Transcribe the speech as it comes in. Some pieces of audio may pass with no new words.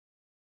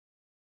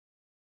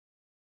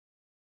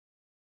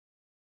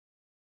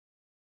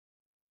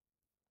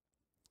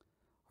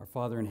Our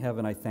Father in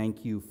heaven, I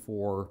thank you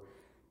for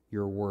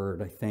your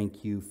word. I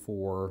thank you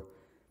for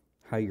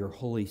how your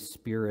Holy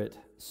Spirit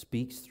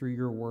speaks through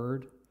your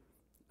word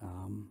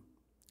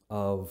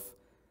of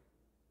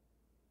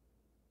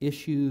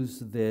issues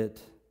that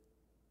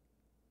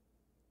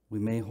we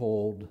may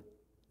hold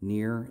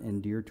near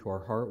and dear to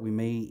our heart. We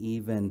may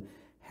even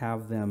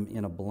have them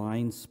in a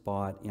blind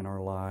spot in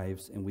our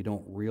lives, and we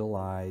don't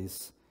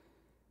realize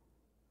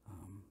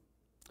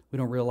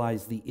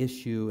the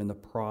issue and the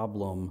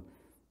problem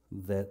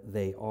that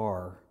they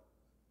are.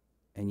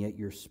 And yet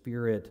your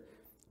Spirit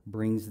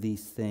brings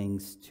these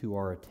things to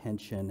our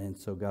attention. And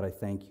so, God, I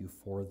thank you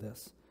for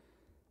this.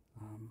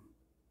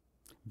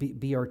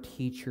 Be our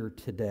teacher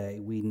today.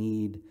 We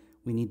need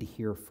to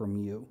hear from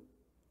you.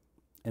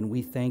 And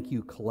we thank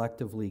you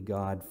collectively,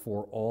 God,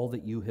 for all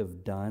that you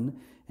have done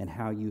and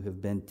how you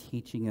have been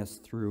teaching us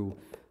through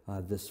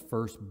this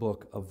first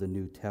book of the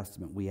New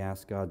Testament. We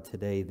ask, God,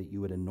 today that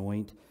you would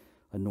anoint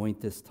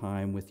this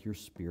time with your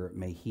Spirit.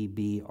 May he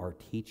be our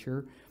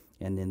teacher.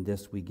 And in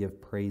this we give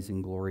praise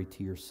and glory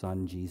to your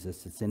Son,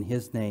 Jesus. It's in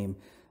his name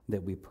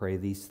that we pray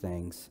these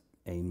things.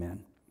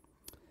 Amen.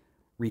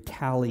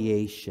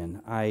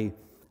 Retaliation. I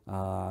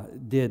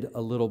did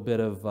a little bit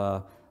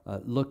of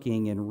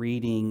looking and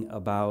reading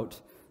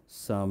about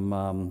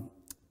some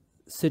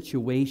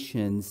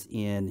situations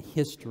in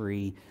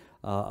history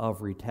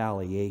of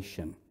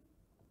retaliation.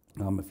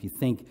 If you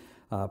think,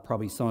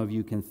 probably some of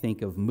you can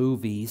think of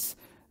movies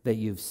that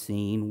you've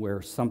seen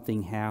where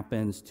something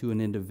happens to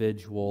an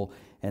individual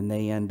and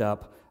they end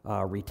up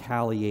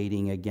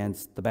retaliating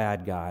against the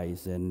bad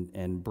guys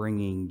and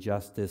bringing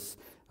justice,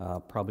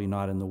 probably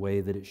not in the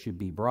way that it should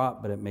be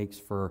brought, but it makes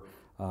for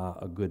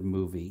a good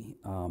movie.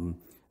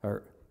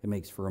 Or it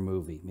makes for a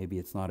movie. Maybe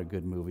it's not a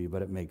good movie,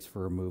 but it makes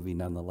for a movie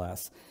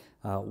nonetheless.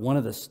 One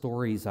of the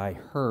stories I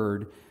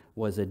heard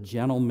was a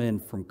gentleman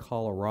from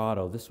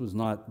Colorado. This was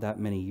not that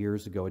many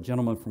years ago. A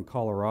gentleman from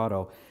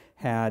Colorado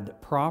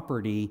had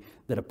property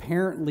that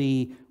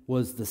apparently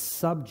was the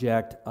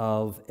subject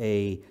of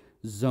a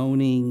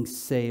zoning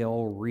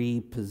sale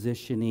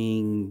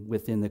repositioning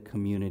within the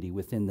community,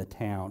 within the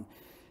town.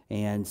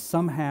 And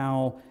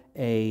somehow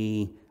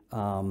a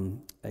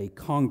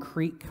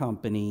concrete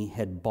company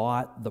had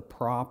bought the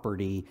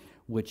property,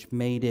 which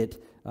made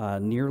it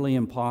nearly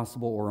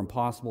impossible or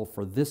impossible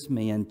for this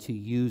man to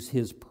use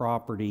his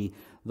property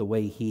the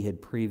way he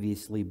had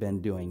previously been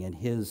doing. And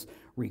his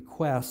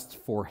request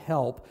for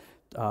help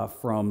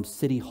from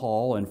City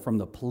Hall and from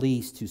the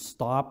police to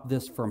stop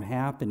this from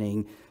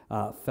happening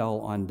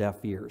fell on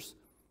deaf ears.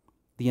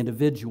 The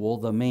individual,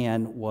 the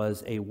man,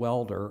 was a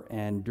welder,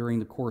 and during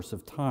the course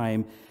of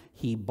time,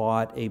 he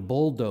bought a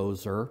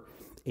bulldozer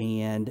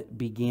and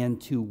began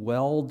to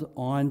weld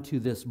onto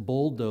this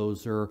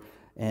bulldozer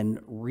and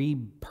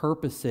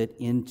repurpose it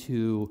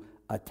into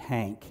a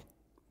tank.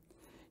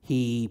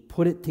 He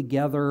put it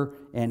together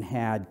and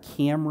had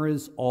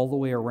cameras all the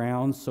way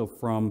around, so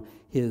from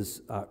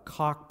his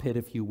cockpit,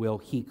 if you will,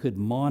 he could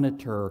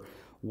monitor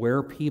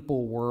where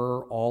people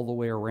were all the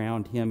way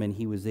around him, and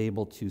he was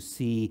able to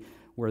see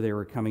where they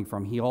were coming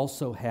from. He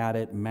also had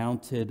it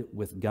mounted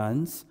with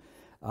guns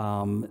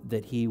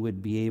that he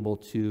would be able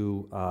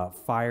to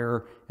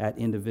fire at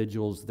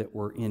individuals that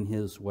were in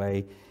his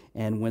way.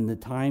 And when the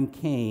time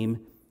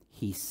came,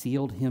 he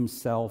sealed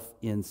himself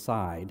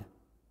inside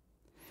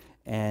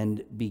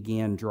and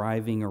began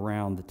driving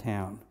around the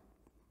town.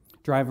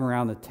 Driving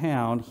around the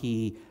town,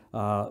 he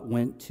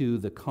went to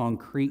the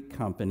concrete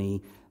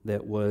company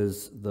that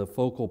was the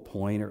focal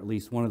point, or at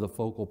least one of the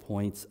focal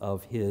points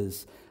of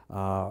his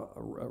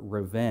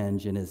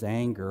revenge and his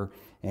anger,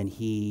 and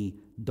he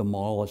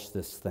demolished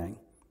this thing.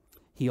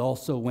 He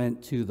also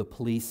went to the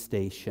police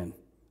station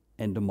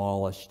and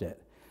demolished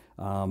it.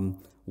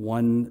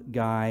 One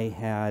guy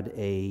had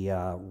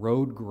a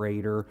road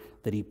grader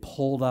that he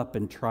pulled up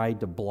and tried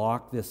to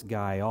block this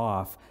guy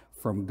off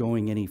from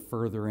going any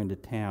further into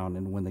town.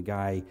 And when the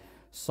guy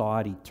saw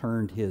it, he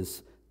turned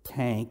his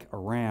tank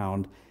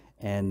around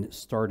and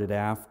started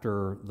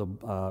after the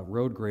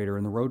road grader.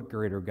 And the road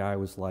grader guy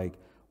was like,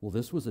 well,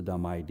 this was a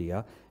dumb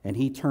idea. And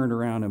he turned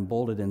around and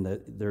bolted, and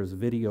there's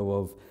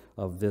video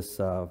of this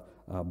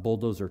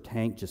bulldozer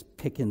tank just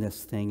picking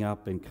this thing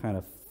up and kind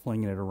of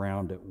flinging it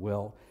around at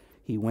will.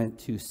 He went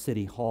to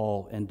City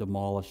Hall and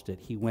demolished it.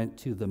 He went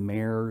to the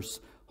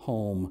mayor's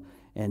home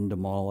and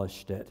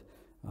demolished it.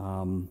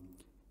 When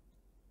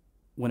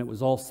it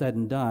was all said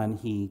and done,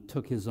 he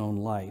took his own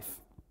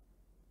life.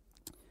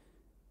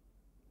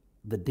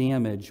 The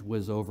damage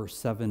was over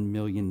 $7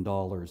 million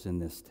in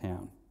this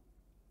town.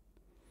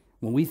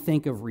 When we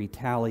think of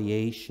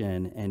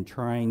retaliation and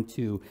trying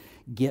to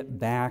get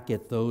back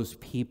at those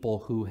people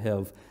who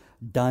have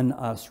done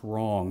us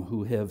wrong,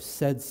 who have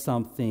said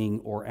something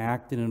or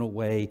acted in a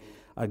way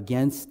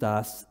against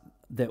us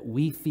that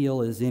we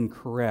feel is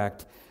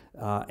incorrect,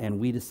 and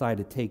we decide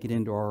to take it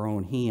into our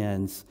own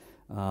hands,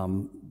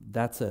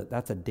 that's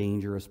a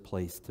dangerous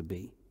place to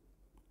be.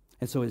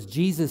 And so as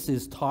Jesus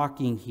is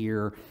talking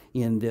here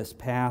in this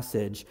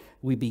passage,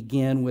 we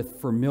begin with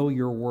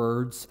familiar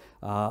words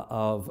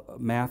of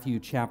Matthew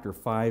chapter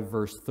 5,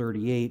 verse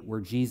 38,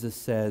 where Jesus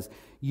says,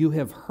 "You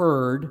have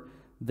heard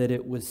that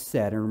it was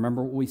said." And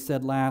remember what we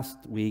said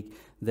last week,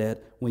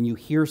 that when you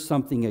hear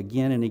something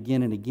again and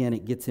again and again,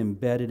 it gets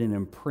embedded and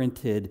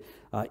imprinted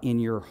in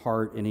your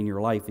heart and in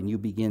your life, and you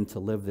begin to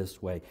live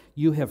this way.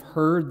 "You have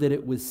heard that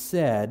it was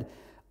said,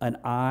 an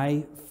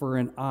eye for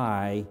an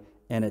eye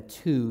and a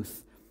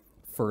tooth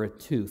for a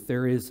tooth."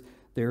 There is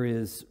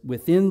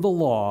within the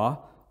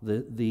law,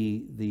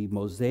 the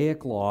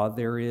Mosaic law,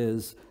 there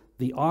is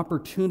the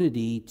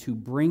opportunity to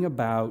bring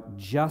about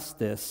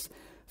justice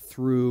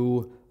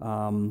through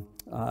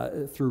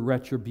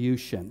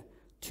retribution,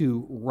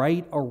 to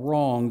right a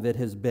wrong that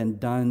has been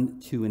done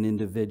to an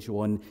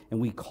individual. And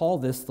we call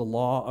this the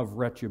law of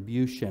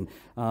retribution.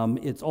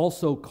 It's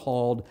also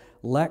called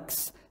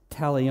lex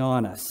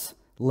talionis.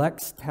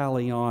 Lex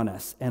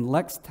talionis. And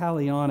lex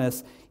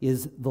talionis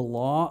is the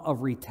law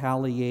of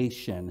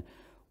retaliation,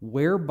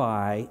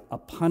 whereby a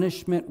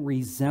punishment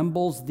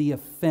resembles the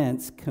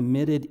offense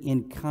committed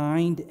in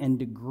kind and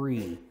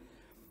degree.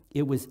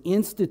 It was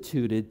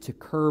instituted to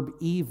curb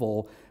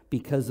evil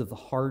because of the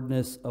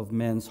hardness of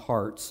men's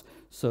hearts,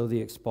 so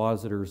the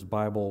expositor's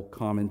Bible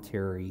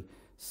commentary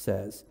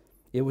says.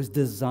 It was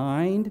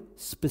designed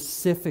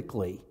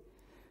specifically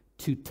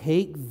to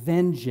take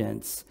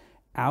vengeance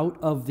out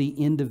of the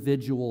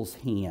individual's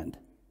hand.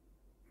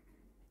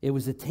 It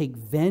was to take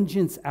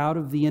vengeance out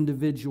of the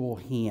individual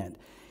hand.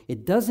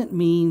 It doesn't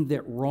mean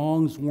that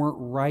wrongs weren't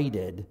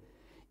righted.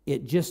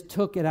 It just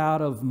took it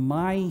out of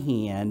my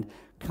hand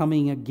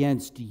coming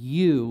against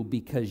you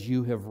because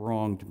you have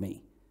wronged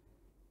me.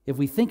 If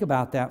we think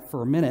about that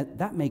for a minute,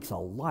 that makes a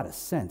lot of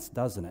sense,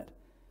 doesn't it?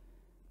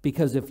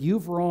 Because if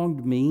you've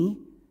wronged me,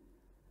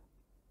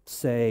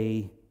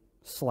 say,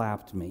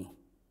 slapped me,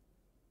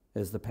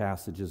 as the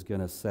passage is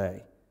going to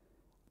say,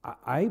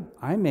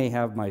 I may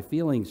have my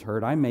feelings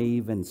hurt. I may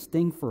even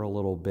sting for a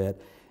little bit,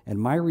 and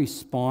my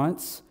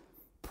response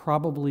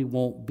probably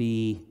won't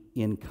be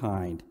in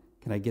kind.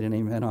 Can I get an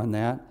amen on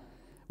that?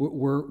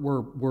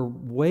 We're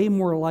way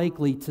more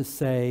likely to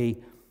say,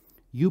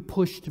 "You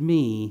pushed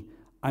me,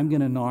 I'm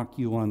going to knock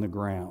you on the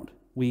ground."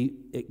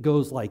 It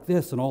goes like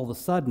this, and all of a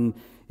sudden,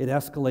 it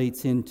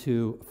escalates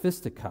into a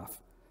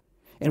fisticuff.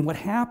 And what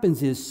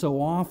happens is,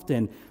 so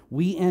often,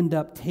 we end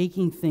up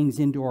taking things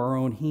into our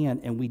own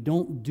hand, and we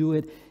don't do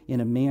it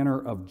in a manner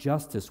of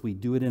justice. We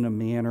do it in a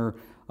manner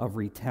of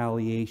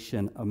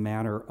retaliation, a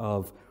manner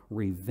of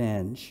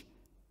revenge,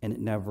 and it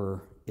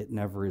never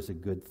is a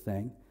good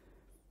thing.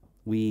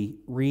 We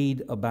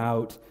read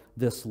about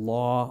this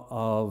law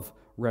of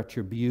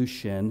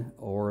retribution,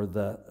 or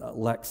the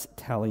lex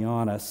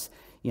talionis,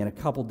 in a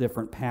couple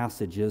different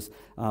passages.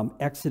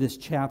 Exodus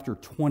chapter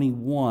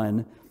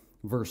 21,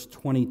 verse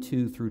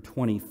 22 through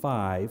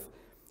 25,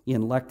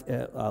 in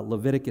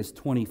Leviticus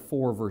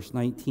 24, verse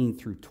 19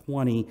 through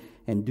 20,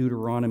 and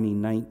Deuteronomy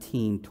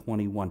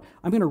 19:21.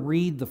 I'm going to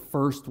read the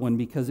first one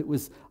because it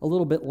was a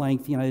little bit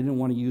lengthy and I didn't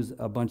want to use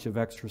a bunch of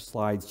extra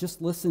slides.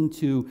 Just listen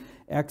to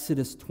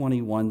Exodus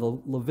 21.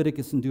 The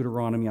Leviticus and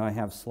Deuteronomy, I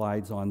have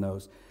slides on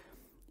those.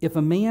 If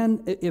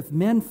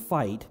men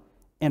fight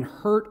and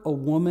hurt a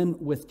woman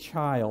with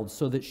child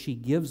so that she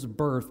gives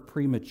birth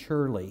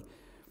prematurely,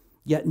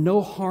 yet no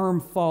harm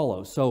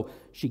follows. So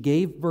she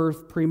gave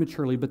birth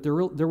prematurely, but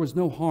there was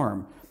no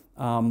harm.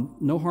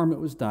 No harm that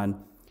was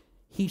done.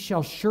 He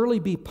shall surely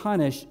be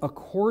punished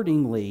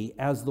accordingly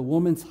as the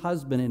woman's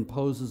husband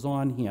imposes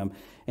on him,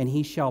 and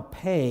he shall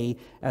pay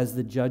as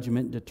the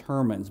judgment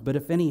determines. But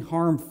if any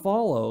harm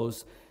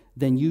follows,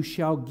 then you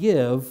shall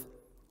give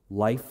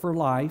life for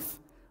life,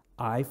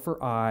 eye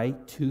for eye,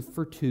 tooth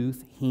for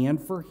tooth, hand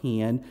for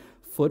hand,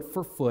 foot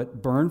for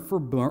foot, burn for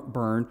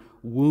burn,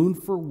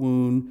 wound for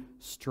wound,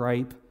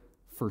 stripe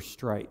for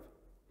stripe.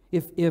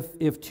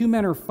 If two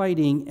men are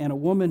fighting and a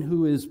woman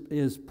who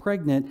is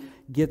pregnant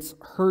gets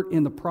hurt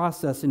in the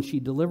process and she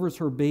delivers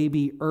her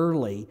baby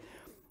early,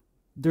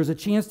 there's a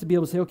chance to be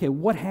able to say, okay,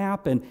 what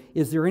happened?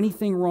 Is there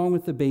anything wrong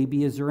with the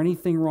baby? Is there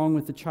anything wrong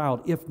with the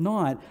child? If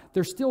not,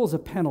 there still is a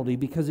penalty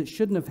because it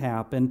shouldn't have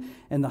happened,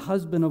 and the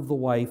husband of the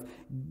wife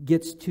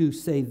gets to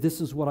say,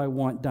 this is what I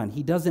want done.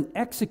 He doesn't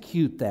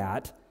execute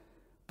that,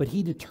 but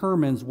he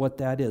determines what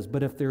that is.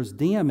 But if there's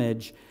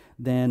damage,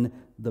 then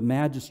the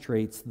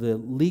magistrates, the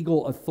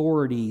legal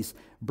authorities,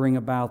 bring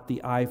about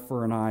the eye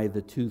for an eye,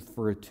 the tooth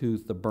for a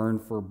tooth, the burn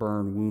for a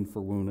burn, wound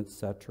for wound,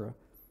 etc.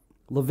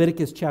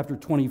 Leviticus chapter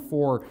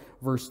 24,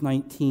 verse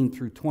 19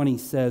 through 20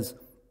 says,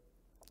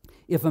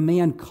 if a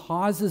man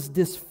causes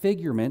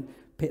disfigurement,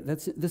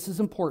 this is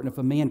important, if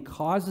a man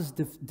causes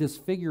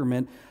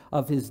disfigurement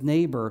of his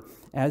neighbor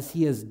as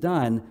he has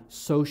done,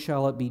 so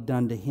shall it be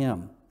done to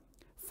him.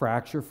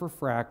 Fracture for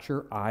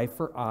fracture, eye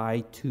for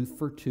eye, tooth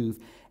for tooth.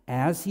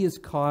 As he has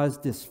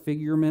caused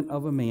disfigurement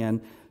of a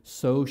man,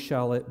 so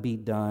shall it be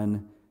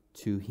done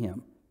to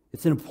him.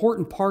 It's an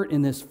important part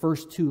in this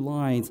first two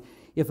lines.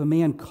 If a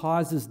man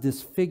causes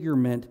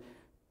disfigurement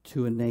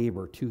to a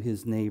neighbor, to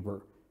his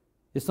neighbor.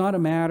 It's not a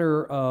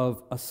matter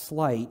of a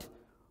slight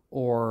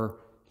or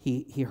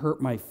he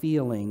hurt my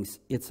feelings.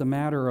 It's a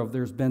matter of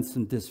there's been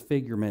some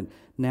disfigurement.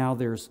 Now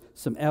there's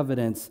some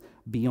evidence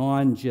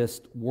beyond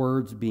just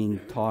words being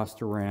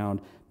tossed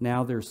around.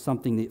 Now there's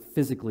something that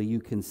physically you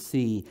can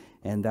see,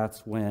 and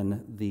that's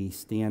when the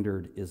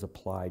standard is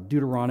applied.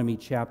 Deuteronomy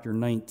chapter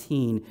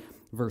 19,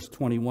 verse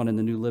 21 in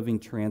the New Living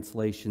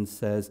Translation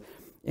says,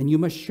 "And you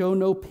must show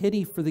no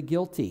pity for the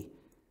guilty.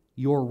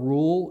 Your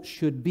rule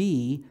should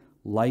be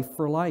life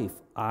for life,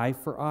 eye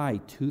for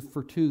eye, tooth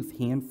for tooth,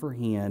 hand for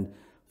hand,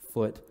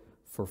 foot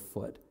for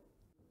foot."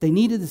 They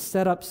needed to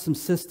set up some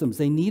systems.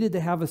 They needed to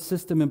have a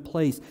system in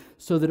place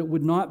so that it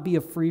would not be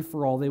a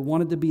free-for-all. They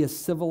wanted to be a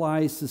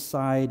civilized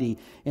society.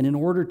 And in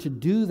order to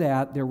do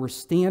that, there were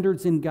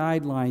standards and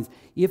guidelines.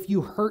 If you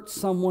hurt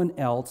someone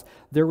else,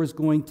 there was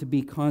going to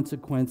be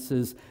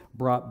consequences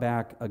brought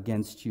back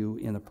against you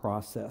in the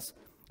process.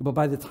 But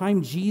by the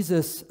time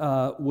Jesus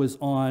was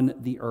on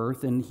the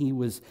earth, and he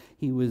was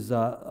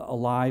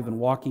alive and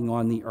walking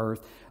on the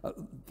earth,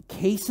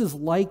 cases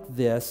like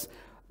this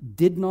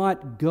did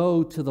not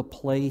go to the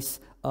place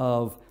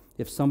of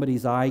if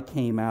somebody's eye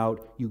came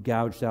out, you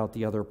gouged out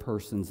the other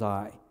person's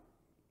eye.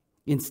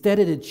 Instead,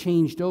 it had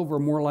changed over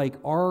more like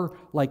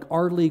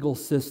our legal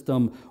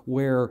system,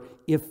 where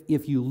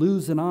if you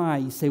lose an eye,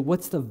 you say,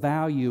 what's the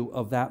value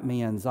of that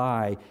man's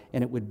eye?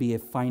 And it would be a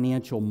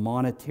financial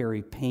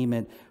monetary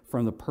payment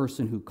from the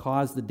person who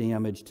caused the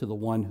damage to the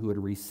one who had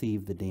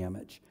received the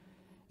damage.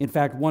 In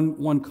fact,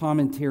 one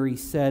commentary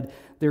said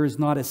there is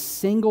not a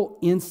single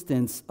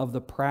instance of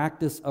the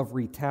practice of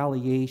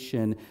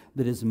retaliation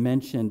that is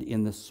mentioned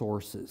in the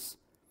sources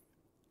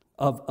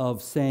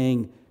of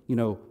saying,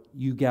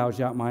 you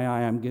gouge out my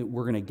eye,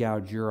 we're going to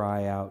gouge your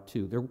eye out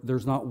too.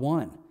 There's not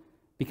one,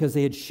 because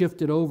they had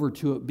shifted over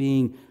to it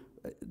being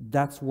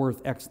that's worth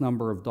X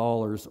number of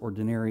dollars or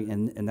denarii,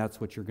 and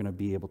that's what you're going to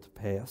be able to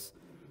pay us.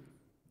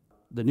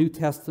 The New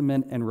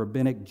Testament and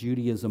Rabbinic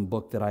Judaism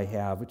book that I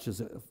have, which is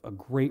a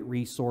great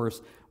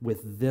resource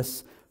with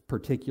this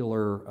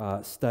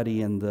particular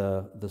study in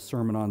the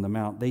Sermon on the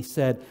Mount, they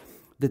said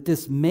that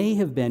this may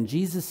have been,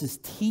 Jesus'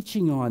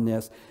 teaching on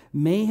this,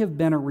 may have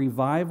been a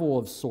revival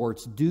of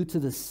sorts due to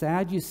the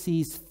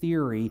Sadducees'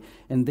 theory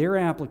and their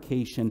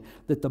application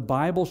that the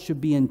Bible should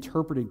be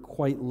interpreted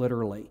quite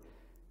literally.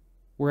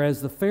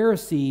 Whereas the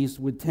Pharisees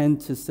would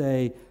tend to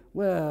say,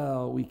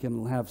 well, we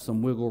can have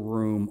some wiggle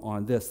room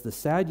on this. The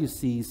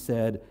Sadducees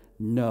said,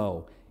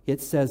 no,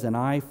 it says an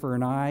eye for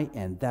an eye,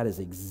 and that is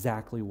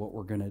exactly what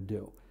we're going to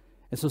do.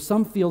 And so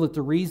some feel that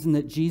the reason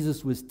that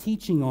Jesus was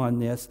teaching on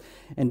this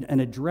and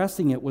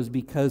addressing it was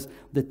because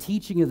the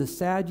teaching of the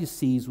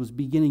Sadducees was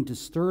beginning to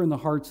stir in the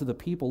hearts of the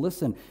people.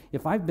 Listen,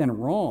 if I've been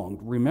wronged,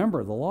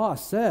 remember, the law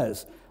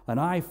says an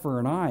eye for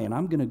an eye, and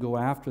I'm going to go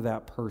after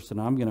that person.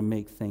 I'm going to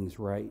make things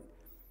right.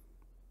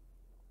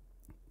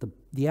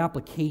 The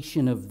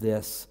application of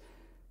this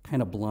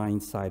kind of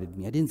blindsided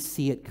me. I didn't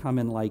see it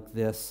coming like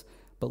this,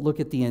 but look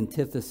at the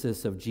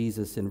antithesis of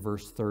Jesus in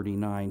verse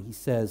 39. He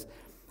says,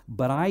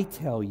 "But I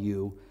tell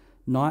you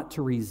not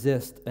to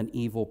resist an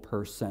evil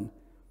person,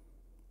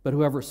 but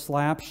whoever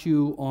slaps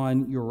you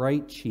on your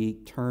right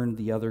cheek, turn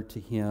the other to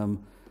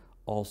him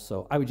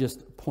also." I would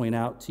just point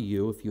out to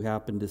you, if you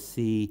happen to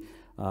see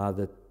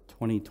the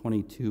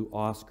 2022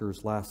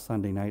 Oscars last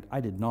Sunday night,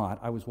 I did not.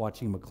 I was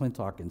watching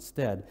McClintock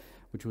instead,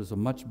 which was a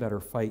much better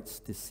fight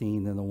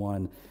scene than the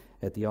one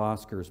at the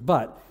Oscars.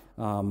 But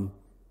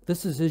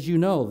this is, as you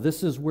know,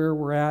 this is where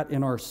we're at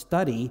in our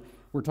study.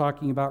 We're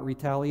talking about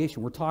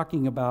retaliation. We're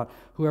talking about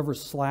whoever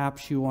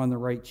slaps you on the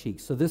right cheek.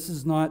 So this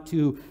is not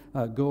to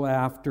go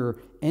after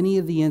any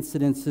of the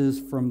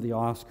incidences from the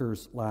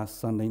Oscars last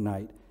Sunday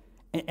night.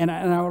 And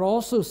I would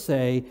also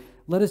say,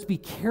 let us be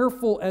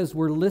careful as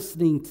we're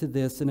listening to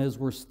this and as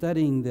we're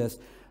studying this,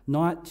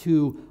 not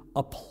to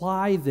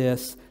apply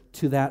this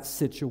to that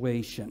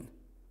situation.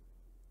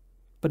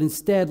 But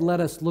instead, let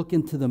us look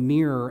into the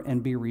mirror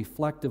and be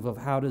reflective of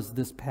how does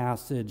this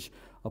passage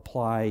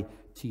apply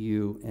to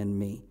you and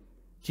me.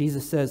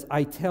 Jesus says,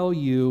 I tell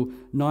you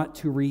not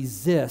to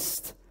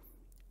resist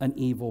an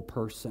evil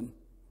person.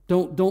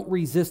 Don't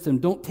resist him.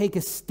 Don't take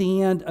a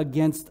stand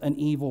against an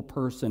evil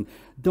person.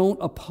 Don't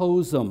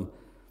oppose them.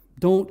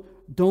 Don't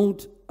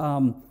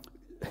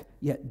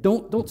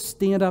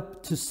stand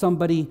up to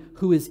somebody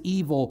who is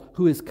evil,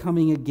 who is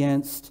coming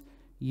against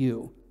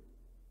you.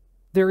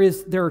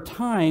 There are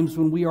times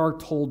when we are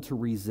told to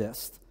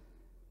resist,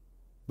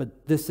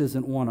 but this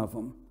isn't one of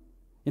them.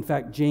 In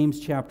fact, James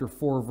chapter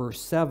 4,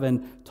 verse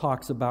 7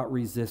 talks about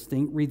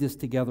resisting. Read this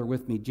together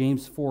with me.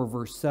 James 4,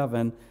 verse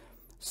 7.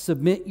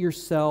 "Submit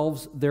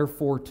yourselves,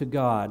 therefore, to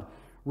God.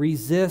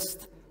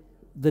 Resist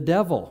the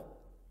devil,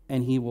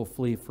 and he will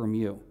flee from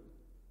you."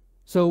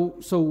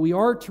 So we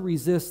are to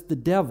resist the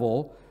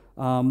devil,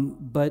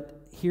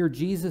 but here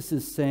Jesus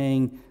is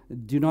saying,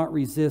 do not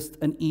resist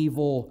an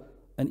evil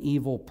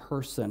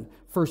person.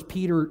 1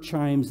 Peter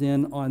chimes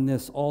in on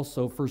this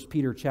also. 1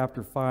 Peter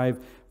chapter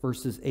 5,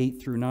 verses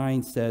 8 through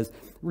 9 says,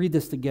 read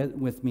this together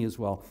with me as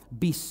well.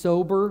 "Be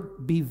sober,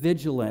 be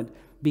vigilant,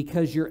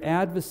 because your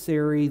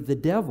adversary, the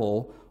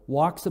devil,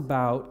 walks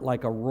about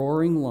like a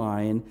roaring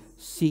lion,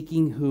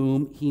 seeking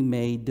whom he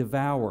may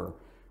devour.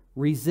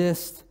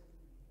 Resist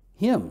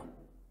him.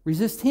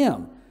 Resist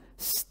him.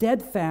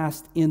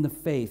 Steadfast in the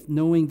faith,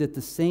 knowing that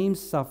the same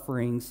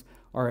sufferings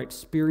are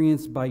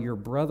experienced by your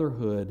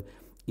brotherhood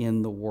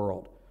in the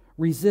world.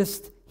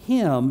 Resist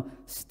him,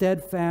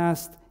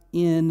 steadfast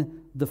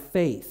in the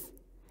faith.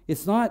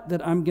 It's not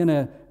that I'm going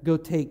to go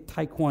take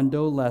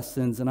Taekwondo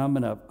lessons and I'm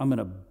going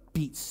to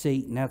beat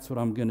Satan. That's what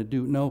I'm going to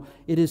do. No,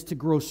 it is to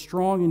grow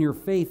strong in your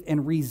faith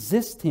and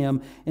resist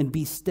him and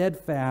be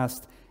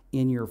steadfast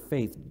in your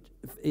faith.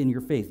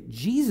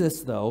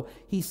 Jesus, though,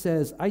 he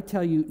says, I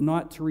tell you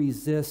not to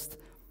resist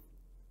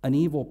an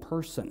evil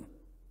person.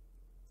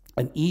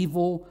 An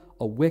evil,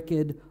 a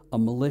wicked, a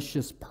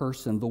malicious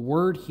person. The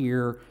word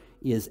here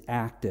is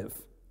active.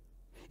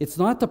 It's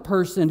not the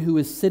person who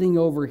is sitting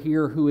over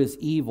here who is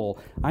evil.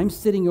 I'm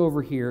sitting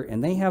over here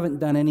and they haven't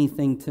done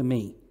anything to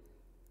me.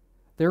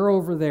 They're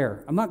over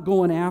there. I'm not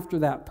going after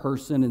that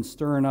person and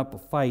stirring up a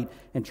fight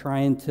and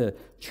trying to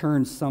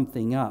churn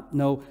something up.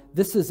 No,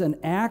 this is an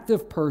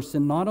active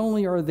person. Not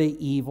only are they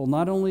evil,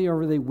 not only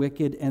are they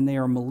wicked, and they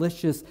are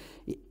malicious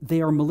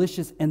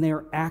and they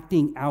are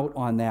acting out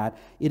on that.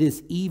 It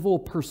is evil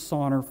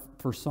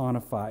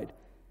personified.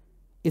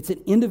 It's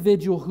an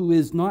individual who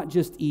is not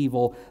just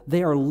evil.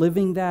 They are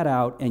living that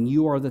out, and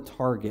you are the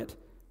target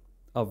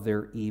of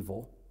their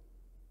evil.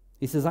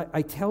 He says,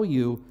 I tell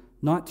you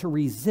not to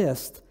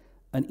resist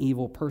an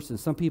evil person.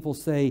 Some people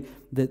say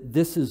that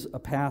this is a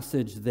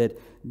passage that,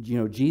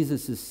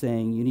 Jesus is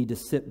saying you need to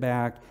sit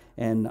back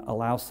and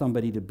allow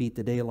somebody to beat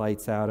the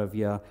daylights out of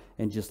you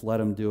and just let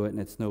them do it and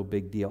it's no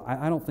big deal.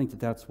 I don't think that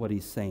that's what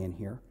he's saying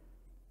here.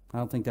 I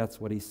don't think that's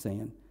what he's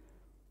saying.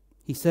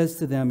 He says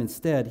to them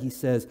instead, he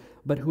says,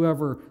 but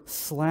whoever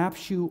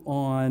slaps you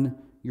on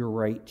your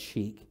right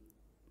cheek.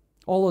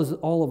 All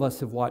of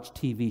us have watched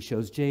TV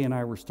shows. Jay and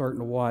I were trying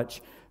to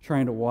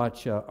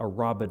watch a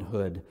Robin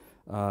Hood,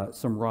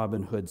 some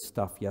Robin Hood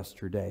stuff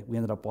yesterday. We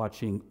ended up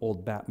watching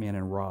old Batman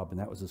and Robin.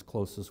 That was as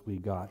close as we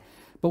got.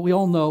 But we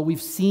all know,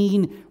 we've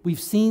seen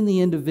the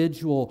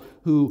individual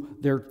who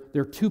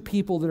they're two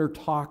people that are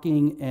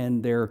talking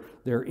and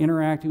they're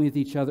interacting with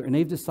each other, and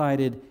they've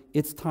decided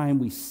it's time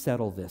we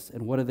settle this.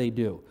 And what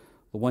do?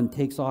 The one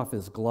takes off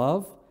his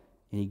glove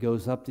and he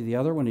goes up to the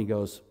other one and he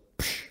goes,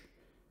 psh,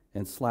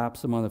 and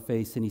slaps him on the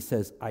face, and he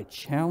says, I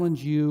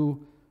challenge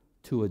you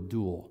to a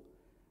duel.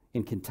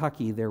 In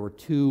Kentucky, there were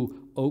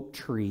two oak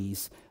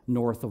trees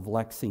north of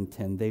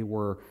Lexington. They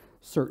were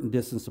certain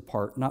distance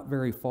apart, not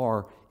very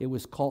far. They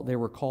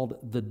were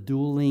called the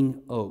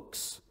dueling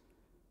oaks.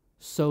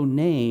 So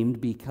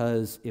named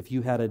because if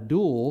you had a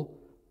duel,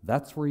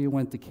 that's where you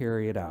went to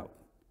carry it out.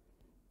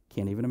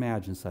 Can't even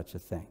imagine such a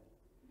thing.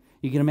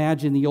 You can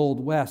imagine the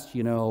Old West,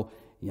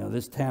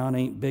 this town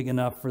ain't big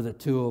enough for the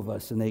two of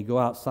us. And they go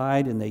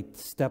outside and they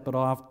step it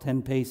off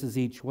 10 paces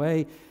each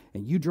way.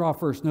 And you draw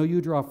first. No,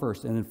 you draw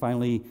first. And then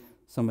finally,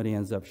 somebody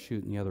ends up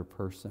shooting the other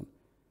person.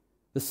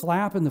 The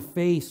slap in the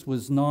face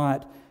was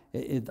not,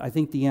 I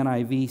think the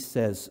NIV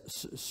says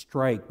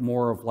strike,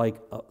 more of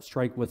like a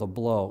strike with a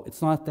blow.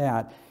 It's not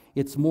that.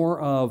 It's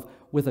more of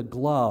with a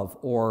glove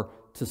or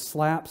to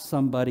slap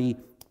somebody,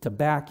 to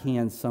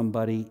backhand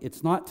somebody.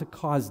 It's not to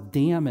cause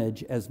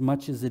damage as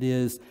much as it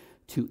is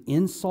to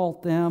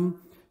insult them,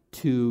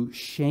 to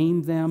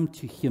shame them,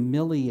 to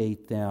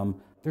humiliate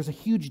them. There's a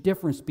huge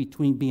difference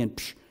between being,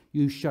 psh,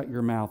 you shut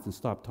your mouth and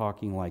stop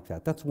talking like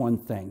that. That's one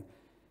thing.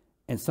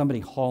 And somebody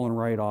hauling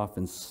right off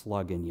and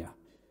slugging you.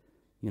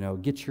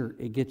 It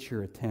gets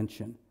your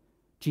attention.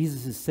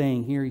 Jesus is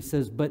saying here, he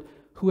says, but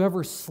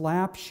whoever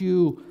slaps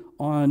you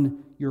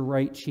on your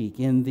right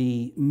cheek. In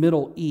the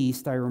Middle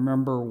East, I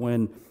remember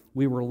when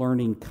we were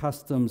learning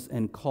customs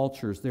and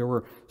cultures, there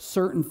were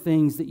certain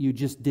things that you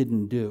just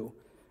didn't do.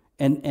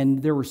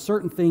 And there were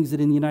certain things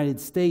that in the United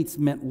States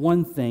meant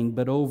one thing,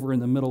 but over in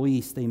the Middle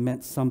East, they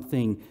meant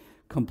something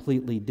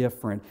completely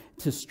different.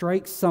 To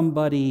strike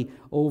somebody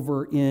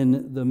over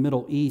in the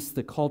Middle East,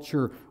 the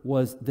culture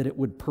was that it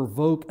would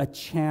provoke a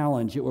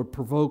challenge, it would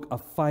provoke a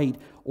fight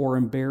or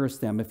embarrass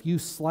them. If you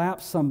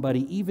slap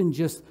somebody even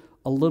just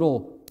a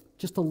little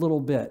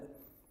bit,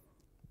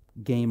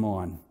 game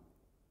on.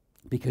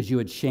 Because you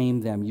had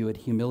shamed them, you had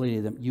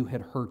humiliated them, you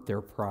had hurt their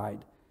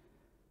pride.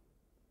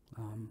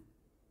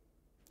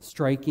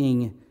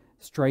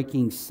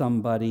 Striking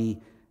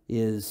somebody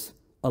is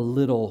a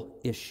little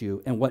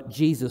issue. And what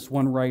Jesus,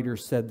 one writer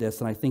said this,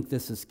 and I think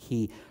this is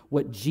key.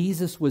 What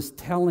Jesus was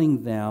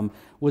telling them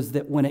was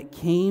that when it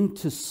came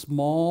to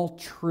small,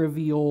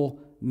 trivial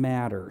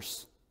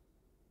matters,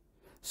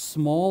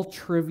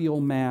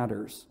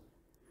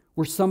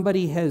 where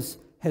somebody has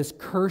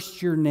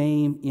cursed your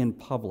name in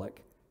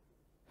public,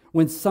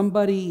 when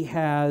somebody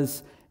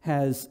has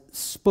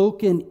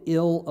spoken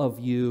ill of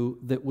you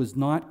that was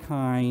not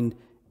kind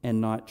and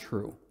not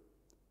true,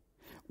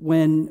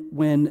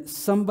 when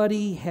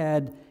somebody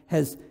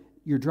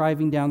you're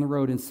driving down the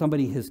road and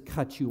somebody has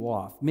cut you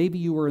off, maybe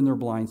you were in their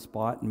blind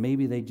spot and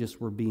maybe they just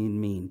were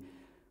being mean,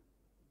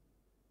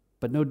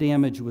 but no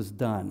damage was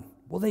done.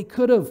 Well, they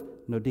could have.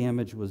 No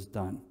damage was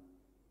done.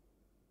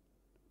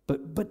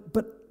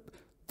 But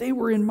they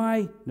were in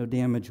my... No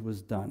damage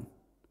was done.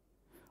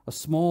 A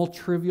small,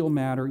 trivial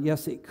matter.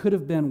 Yes, it could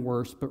have been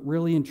worse, but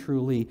really and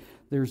truly,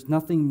 there's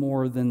nothing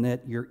more than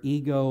that your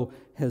ego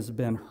has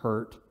been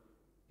hurt.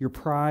 Your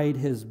pride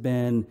has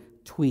been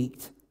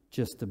tweaked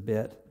just a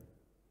bit.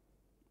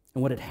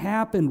 And what had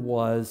happened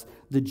was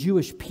the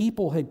Jewish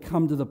people had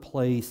come to the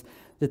place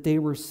that they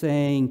were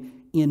saying,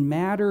 in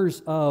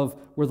matters of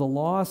where the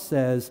law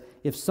says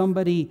if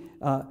somebody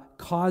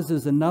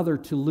causes another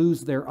to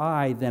lose their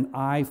eye, then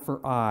eye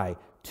for eye,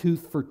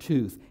 tooth for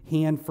tooth,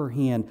 hand for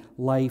hand,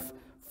 life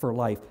for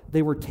life.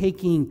 They were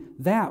taking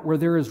that where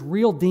there is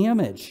real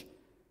damage.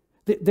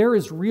 There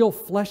is real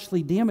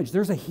fleshly damage.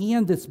 There's a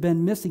hand that's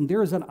been missing.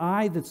 There is an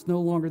eye that's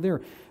no longer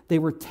there. They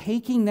were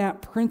taking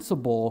that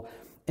principle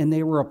and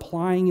they were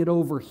applying it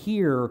over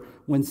here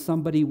when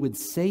somebody would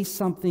say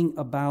something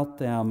about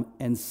them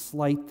and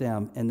slight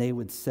them, and they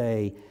would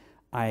say,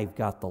 I've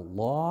got the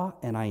law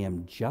and I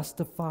am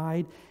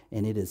justified,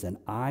 and it is an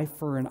eye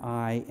for an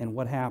eye. And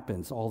what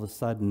happens? All of a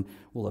sudden,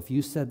 well, if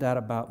you said that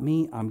about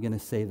me, I'm going to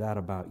say that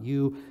about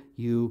you,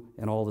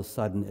 and all of a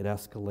sudden it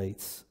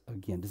escalates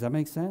again. Does that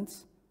make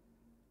sense?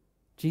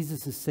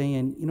 Jesus is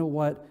saying, you know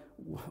what?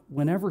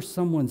 Whenever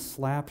someone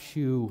slaps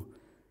you,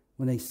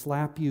 when they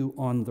slap you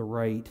on the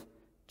right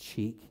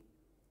cheek,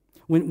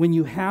 when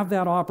you have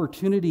that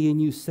opportunity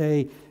and you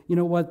say, you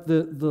know what,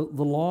 the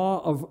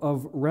law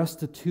of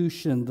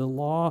restitution, the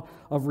law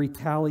of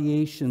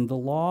retaliation, the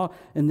law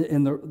and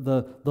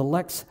the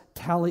lex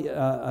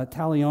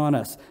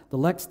talionis,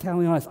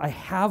 I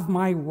have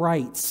my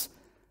rights.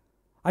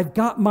 I've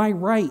got my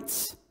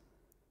rights.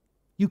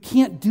 You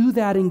can't do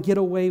that and get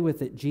away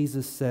with it.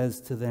 Jesus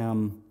says to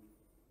them,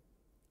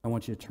 I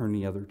want you to turn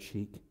the other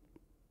cheek.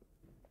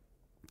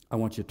 I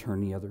want you to turn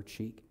the other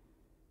cheek.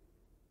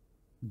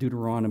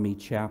 Deuteronomy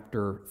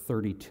chapter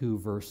 32,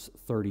 verse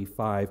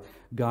 35,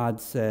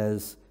 God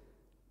says,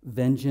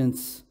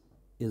 vengeance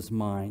is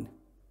mine,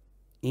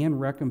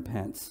 and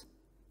recompense.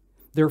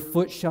 Their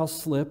foot shall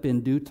slip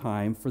in due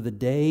time, for the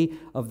day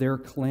of their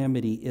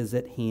calamity is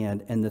at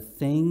hand, and the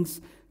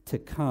things to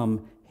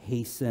come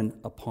hasten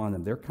upon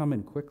them. They're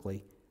coming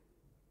quickly.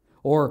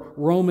 Or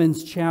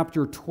Romans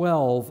chapter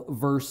 12,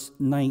 verse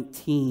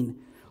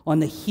 19, on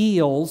the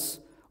heels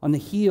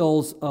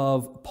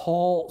of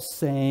Paul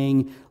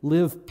saying,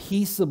 live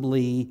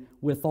peaceably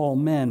with all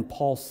men,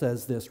 Paul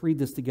says this. Read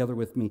this together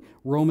with me.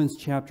 Romans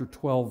chapter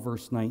 12,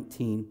 verse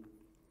 19.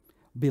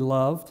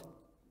 Beloved,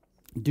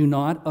 do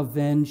not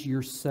avenge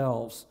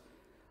yourselves,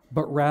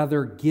 but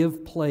rather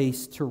give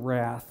place to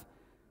wrath.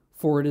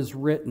 For it is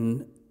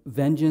written,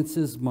 vengeance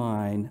is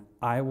mine,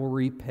 I will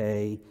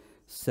repay,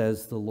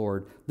 says the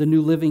Lord. The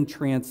New Living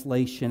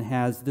Translation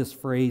has this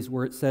phrase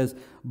where it says,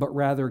 but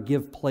rather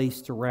give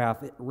place to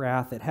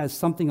wrath. It has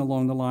something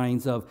along the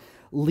lines of,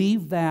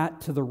 leave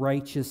that to the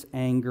righteous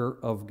anger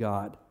of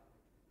God.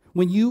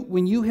 When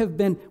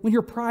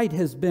your pride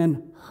has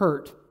been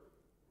hurt,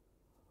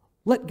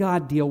 let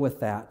God deal with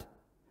that.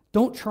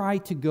 Don't try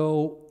to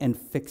go and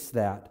fix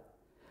that.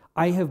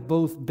 I have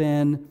both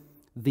been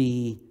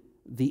the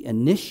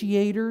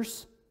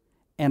initiators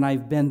and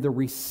I've been the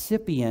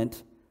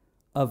recipient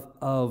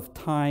of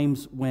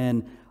times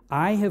when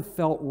I have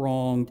felt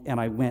wronged and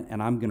I went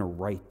and I'm going to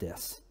right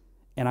this.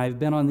 And I've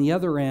been on the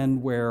other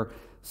end where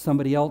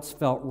somebody else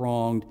felt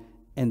wronged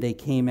and they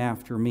came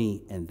after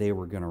me and they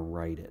were going to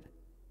right it.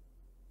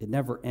 It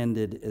never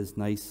ended as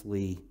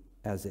nicely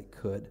as it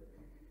could.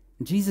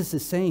 And Jesus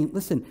is saying,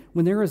 listen,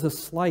 when there is a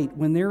slight,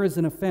 when there is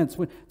an offense,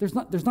 when there's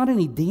not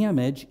any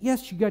damage,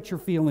 yes, you got your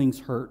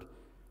feelings hurt.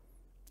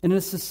 And in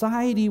a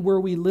society where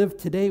we live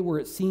today where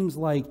it seems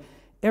like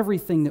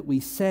everything that we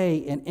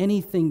say and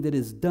anything that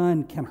is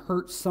done can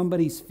hurt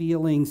somebody's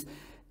feelings,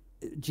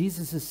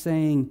 Jesus is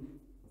saying,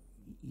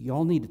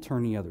 y'all need to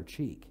turn the other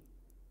cheek.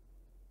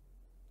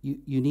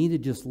 You need to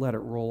just let it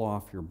roll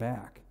off your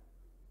back.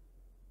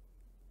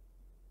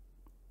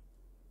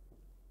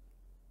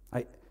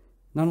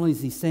 Not only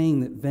is he saying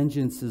that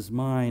vengeance is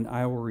mine,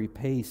 I will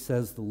repay,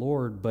 says the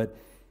Lord, but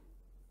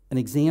an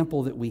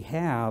example that we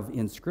have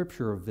in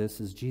Scripture of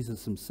this is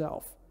Jesus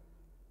himself.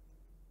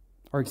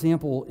 Our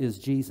example is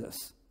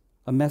Jesus,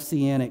 a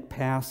messianic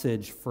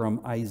passage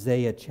from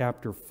Isaiah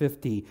chapter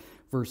 50,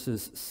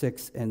 verses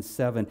 6 and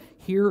 7.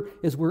 Here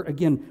is where,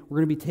 again, we're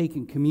going to be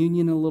taking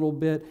communion a little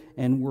bit,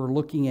 and we're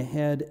looking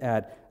ahead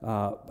at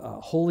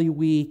Holy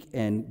Week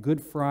and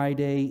Good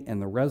Friday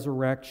and the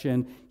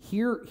resurrection.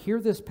 Hear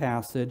this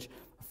passage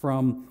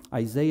from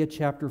Isaiah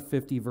chapter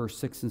 50, verse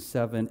 6 and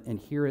 7, and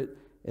hear it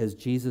as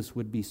Jesus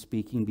would be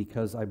speaking,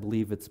 because I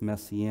believe it's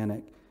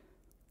messianic.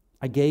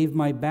 I gave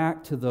my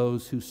back to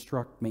those who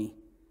struck me,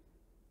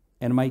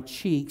 and my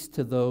cheeks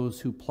to those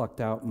who plucked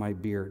out my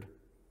beard.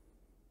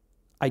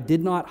 I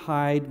did not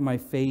hide my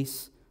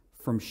face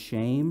from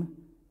shame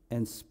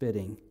and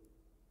spitting,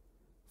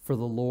 for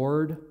the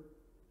Lord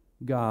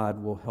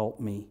God will help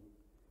me.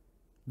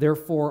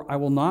 Therefore, I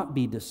will not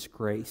be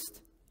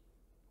disgraced.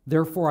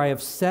 Therefore, I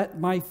have set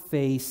my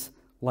face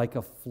like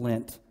a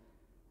flint,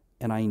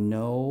 and I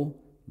know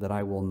that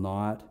I will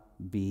not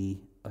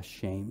be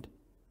ashamed.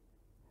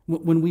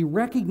 When we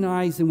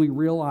recognize and we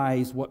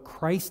realize what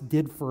Christ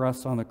did for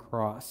us on the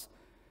cross,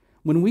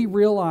 when we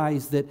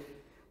realize that,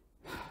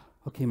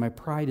 okay, my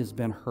pride has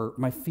been hurt,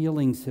 my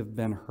feelings have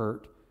been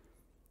hurt,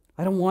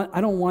 I don't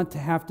want to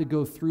have to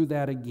go through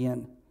that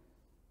again.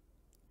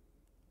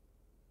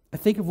 I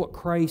think of what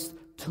Christ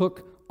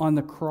took on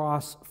the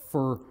cross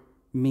for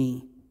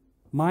me.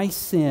 My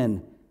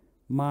sin,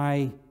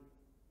 my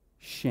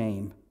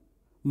shame,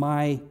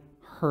 my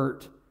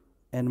hurt,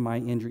 and my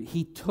injury.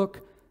 He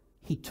took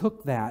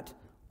that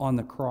on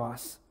the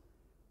cross.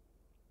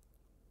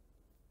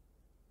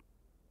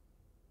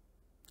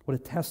 What a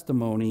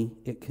testimony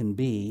it can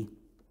be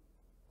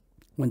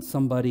when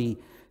somebody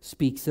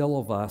speaks ill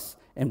of us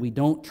and we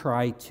don't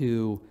try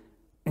to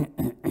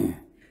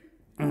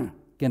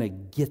gonna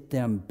get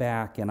them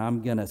back and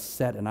I'm gonna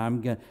set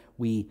and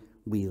we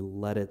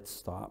let it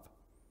stop.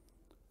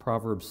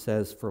 Proverbs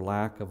says for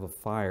lack of a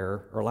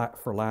fire, or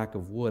for lack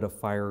of wood, a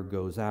fire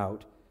goes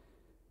out.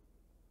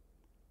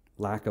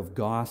 Lack of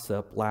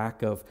gossip,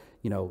 lack of,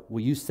 well,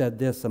 you said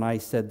this and I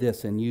said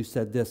this and you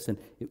said this. And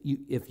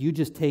if you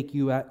just take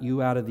you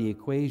out of the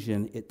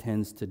equation, it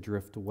tends to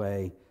drift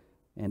away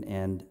and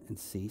end and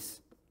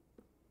cease.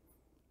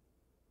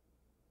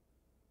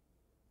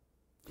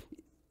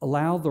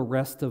 Allow the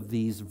rest of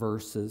these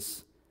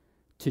verses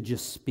to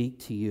just speak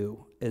to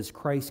you as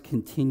Christ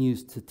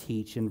continues to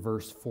teach in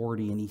verse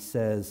 40. And he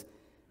says,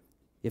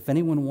 if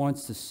anyone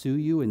wants to sue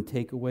you and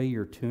take away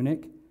your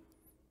tunic,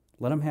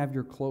 let him have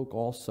your cloak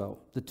also.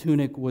 The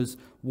tunic was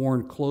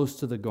worn close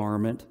to the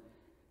garment.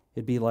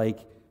 It'd be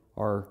like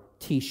our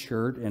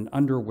t-shirt and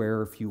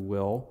underwear, if you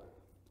will.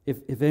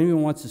 If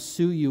anyone wants to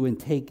sue you and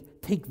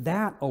take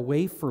that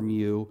away from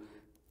you,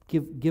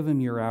 give him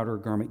your outer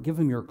garment. Give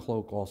him your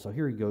cloak also.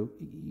 Here you go.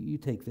 You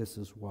take this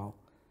as well.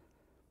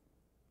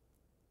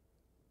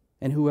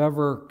 And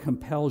whoever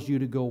compels you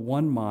to go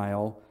 1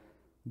 mile,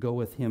 go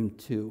with him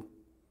 2.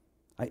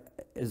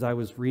 As I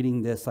was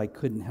reading this, I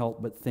couldn't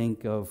help but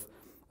think of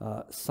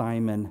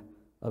Simon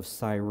of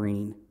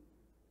Cyrene,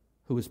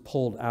 who was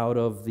pulled out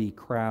of the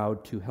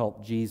crowd to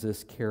help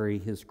Jesus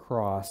carry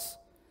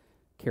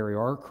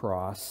our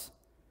cross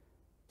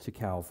to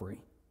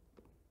Calvary.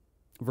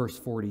 Verse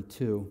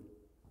 42,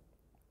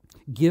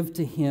 give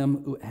to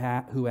him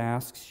who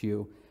asks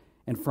you,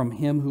 and from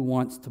him who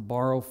wants to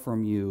borrow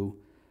from you,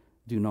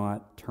 do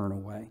not turn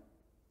away.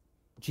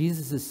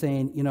 Jesus is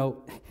saying,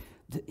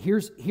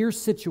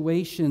 here's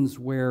situations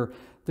where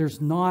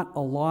there's not a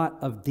lot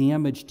of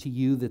damage to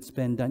you that's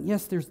been done.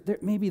 Yes,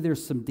 maybe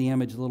there's some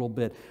damage a little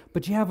bit,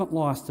 but you haven't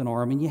lost an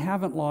arm and you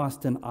haven't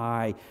lost an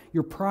eye.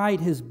 Your pride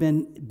has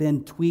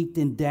been tweaked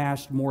and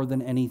dashed more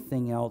than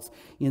anything else.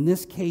 In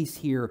this case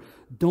here,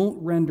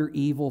 don't render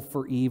evil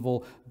for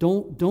evil.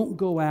 Don't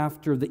go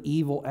after the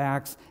evil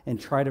acts and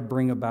try to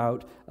bring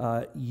about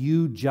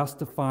you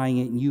justifying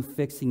it and you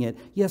fixing it.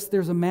 Yes,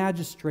 there's a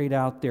magistrate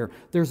out there.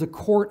 There's a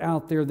court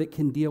out there that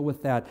can deal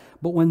with that.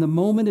 But when the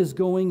moment is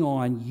going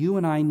on, you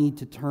and I need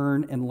to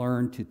turn and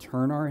learn to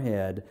turn our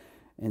head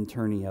and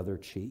turn the other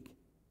cheek.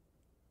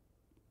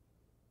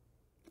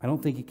 I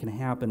don't think it can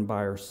happen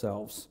by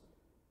ourselves.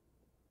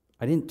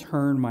 I didn't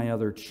turn my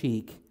other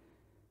cheek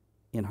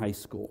in high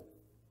school.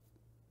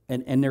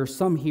 And there's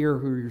some here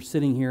who are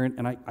sitting here,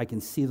 and I can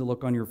see the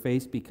look on your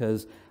face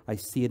because I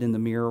see it in the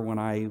mirror when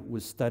I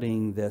was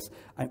studying this.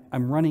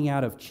 I'm running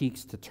out of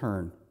cheeks to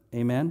turn.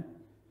 Amen?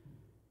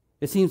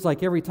 It seems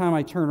like every time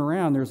I turn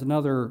around, there's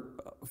another,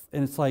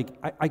 and it's like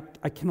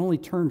I can only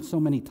turn so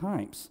many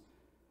times.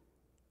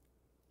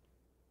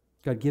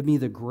 God, give me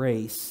the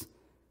grace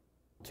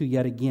to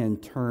yet again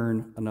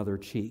turn another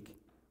cheek.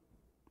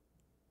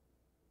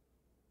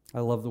 I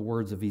love the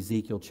words of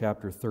Ezekiel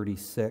chapter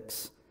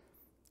 36.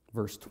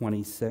 Verse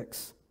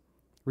 26.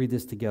 Read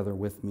this together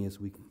with me as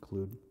we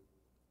conclude.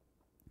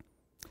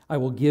 I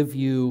will give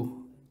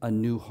you a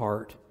new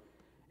heart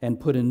and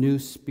put a new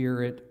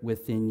spirit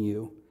within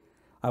you.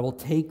 I will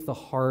take the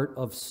heart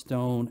of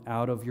stone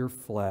out of your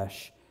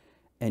flesh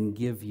and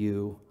give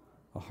you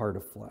a heart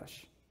of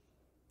flesh.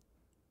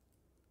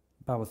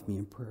 Bow with me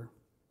in prayer.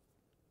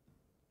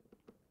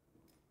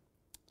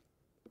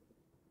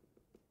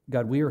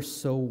 God, we are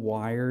so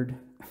wired.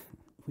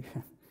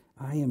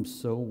 I am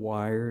so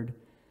wired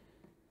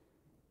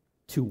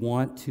to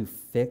want to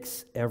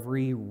fix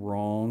every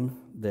wrong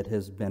that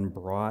has been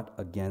brought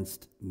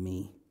against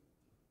me.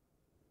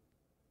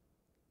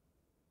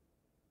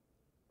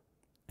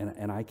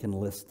 And I can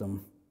list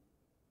them.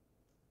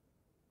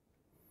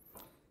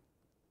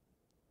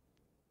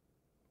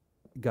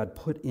 God,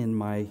 put in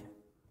me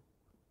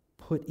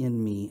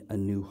a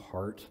new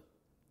heart.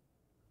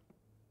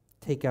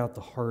 Take out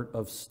the heart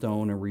of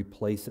stone and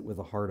replace it with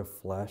a heart of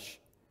flesh.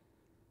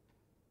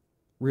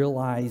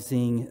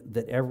 Realizing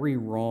that every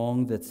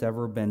wrong that's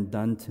ever been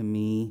done to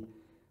me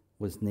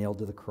was nailed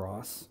to the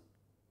cross.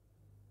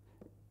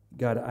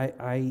 God,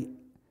 I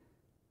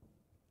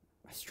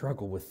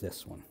struggle with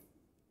this one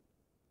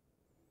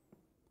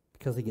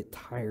because I get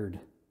tired.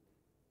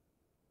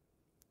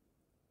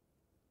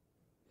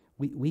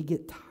 We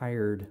get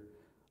tired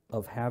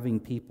of having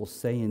people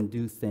say and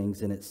do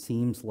things, and it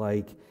seems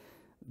like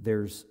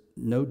There's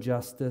no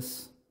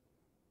justice.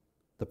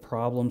 The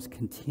problems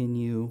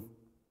continue.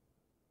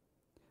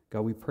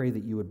 God, we pray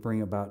that you would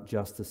bring about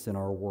justice in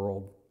our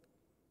world.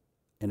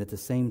 And at the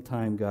same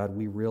time, God,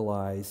 we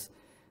realize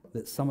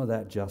that some of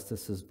that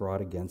justice is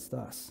brought against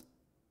us.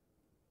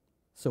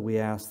 So we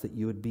ask that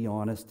you would be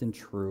honest and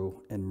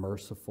true and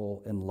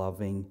merciful and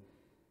loving,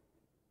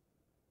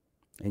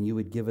 and you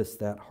would give us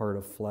that heart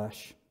of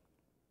flesh,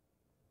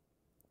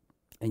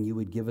 and you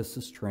would give us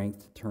the strength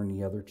to turn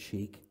the other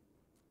cheek.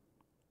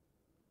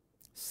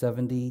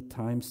 70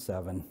 times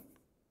 7.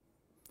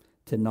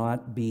 To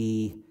not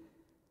be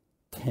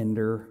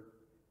tender,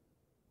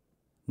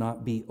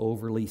 not be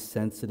overly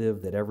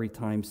sensitive, that every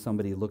time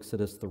somebody looks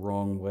at us the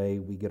wrong way,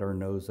 we get our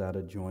nose out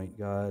of joint.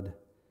 God,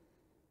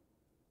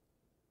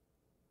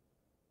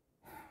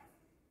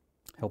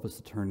 help us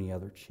to turn the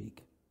other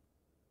cheek.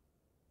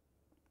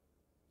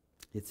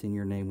 It's in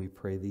your name we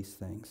pray these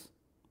things.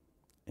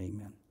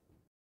 Amen.